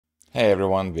Hey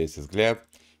everyone, this is Gleb.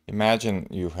 Imagine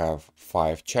you have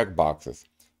 5 checkboxes,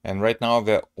 and right now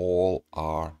they all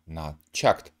are not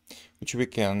checked, which we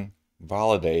can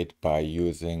validate by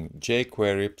using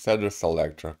jQuery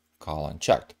selector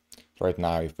checked. Right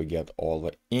now, if we get all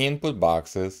the input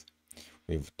boxes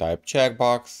with type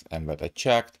checkbox and that are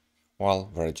checked,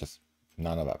 well, there are just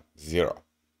none of them, 0.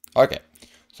 Okay,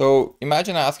 so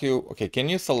imagine I ask you, okay, can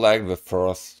you select the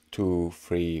first 2,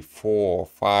 3, 4,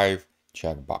 5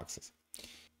 checkboxes?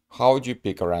 How would you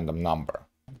pick a random number?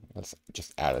 Let's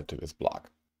just add it to this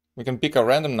block. We can pick a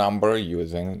random number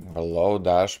using the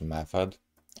low-dash method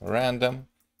random,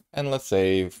 and let's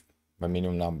say the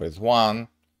minimum number is 1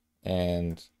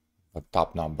 and the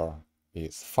top number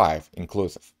is 5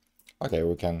 inclusive. Okay,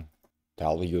 we can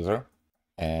tell the user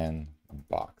and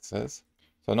boxes.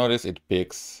 So notice it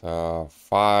picks 5,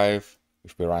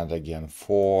 if we run it again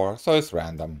 4, so it's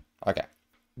random. Okay,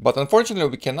 but unfortunately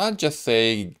we cannot just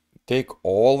say take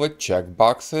all the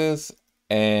checkboxes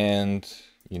and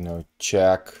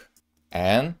check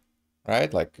n,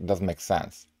 right? Like, it doesn't make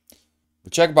sense. The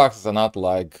checkboxes are not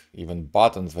like even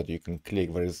buttons that you can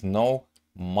click. There is no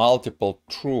multiple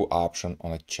true option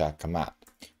on a check command.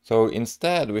 So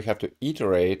instead we have to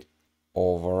iterate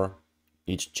over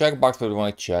each checkbox that we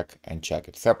want to check and check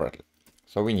it separately.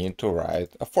 So we need to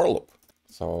write a for loop.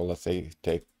 So let's say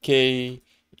take k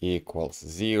equals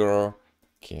 0,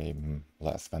 k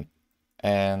less than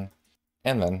n,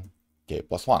 and then k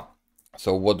plus 1.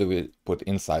 So what do we put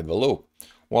inside the loop?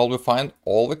 Well, we find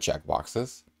all the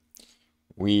checkboxes.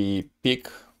 We pick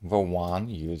the one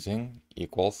using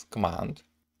equals command.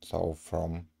 So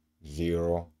from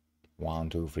 0, 1,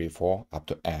 2, 3, 4 up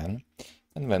to n.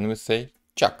 And then we say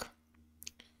check.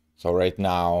 So right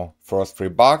now, first 3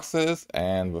 boxes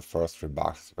and the first 3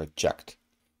 boxes were checked.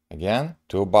 Again,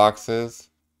 2 boxes,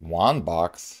 1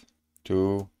 box,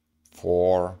 2,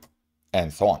 4,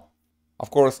 and so on. Of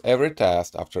course, every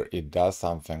test after it does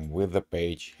something with the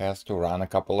page has to run a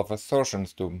couple of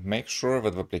assertions to make sure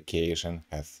that the application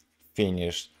has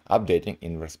finished updating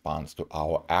in response to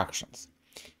our actions.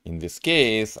 In this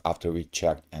case, after we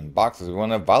checked n boxes, we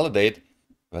want to validate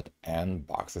that n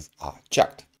boxes are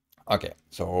checked. Okay,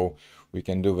 so we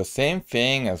can do the same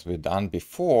thing as we've done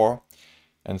before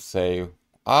and say,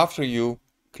 after you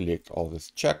clicked all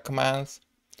these check commands,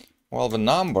 well, the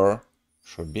number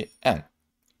should be n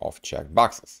of checked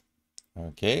boxes.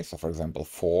 Okay, so for example,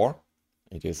 4,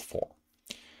 it is 4.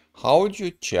 How would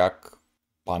you check,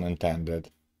 pun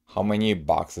intended, how many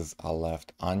boxes are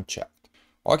left unchecked?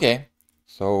 Okay,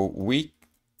 so we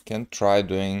can try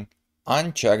doing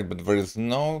unchecked, but there is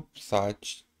no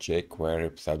such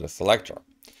jQuery selector.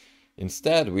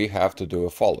 Instead, we have to do the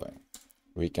following.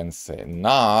 We can say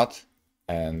not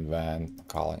and then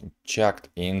calling checked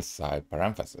inside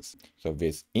parentheses. So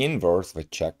this inverts the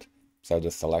checked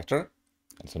selector,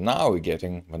 and so now we're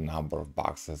getting the number of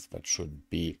boxes that should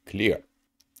be clear.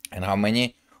 And how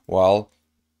many? Well,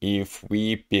 if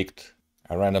we picked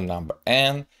a random number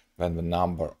n, then the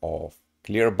number of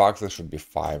clear boxes should be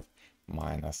 5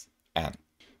 minus n.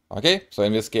 Okay, so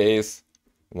in this case,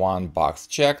 1 box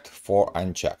checked, 4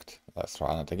 unchecked. Let's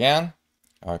run it again.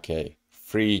 Okay,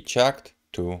 3 checked,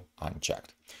 2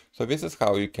 unchecked. So this is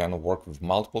how you can work with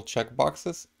multiple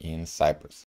checkboxes in Cypress.